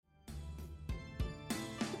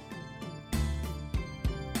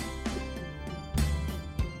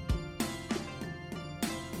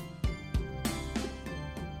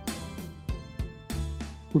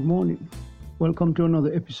Good morning. Welcome to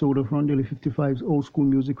another episode of Rondelle 55's Old School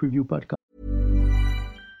Music Review Podcast.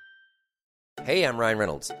 Hey, I'm Ryan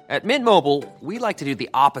Reynolds. At Mint Mobile, we like to do the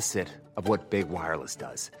opposite of what Big Wireless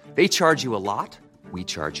does. They charge you a lot, we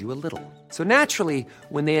charge you a little. So naturally,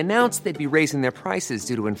 when they announced they'd be raising their prices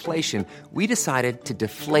due to inflation, we decided to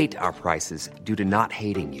deflate our prices due to not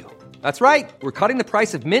hating you. That's right. We're cutting the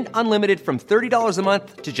price of Mint Unlimited from $30 a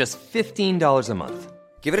month to just $15 a month.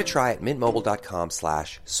 Give it a try at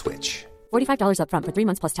mintmobile.com/switch. $45 up front for 3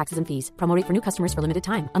 months plus taxes and fees. Promo rate for new customers for limited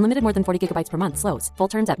time. Unlimited more than 40 gigabytes per month. Slows full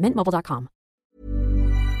terms at mintmobile.com.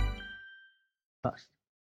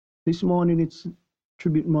 This morning it's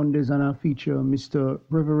Tribute Mondays and I feature Mr.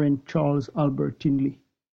 Reverend Charles Albert Tindley.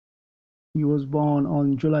 He was born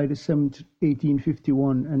on July the 7th,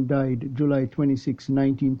 1851 and died July 26,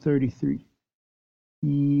 1933.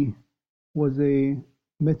 He was a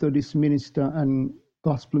Methodist minister and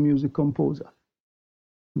gospel music composer.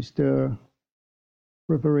 Mr.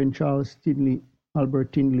 Reverend Charles Tindley,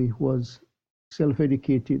 Albert Tindley, was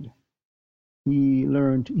self-educated. He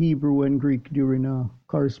learned Hebrew and Greek during a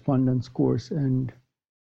correspondence course and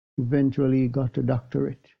eventually got a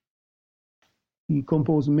doctorate. He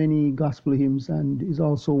composed many gospel hymns and is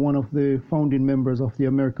also one of the founding members of the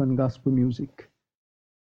American gospel music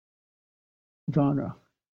genre.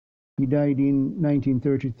 He died in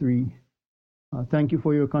 1933. Thank you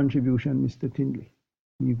for your contribution, Mr. Tindley,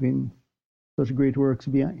 leaving such great works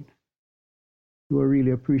behind. You are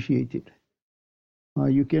really appreciated.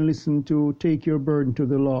 You can listen to Take Your Burden to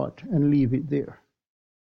the Lord and Leave It There,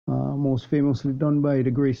 most famously done by the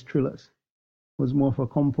Grace Trillers. Was more of a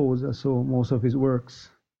composer, so most of his works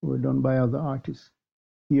were done by other artists.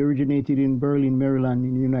 He originated in Berlin, Maryland,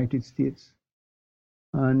 in the United States,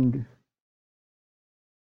 and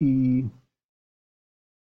he,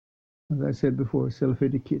 as I said before,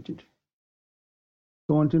 self-educated.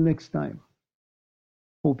 So until next time,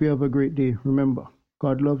 hope you have a great day. Remember,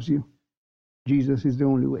 God loves you. Jesus is the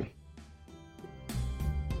only way.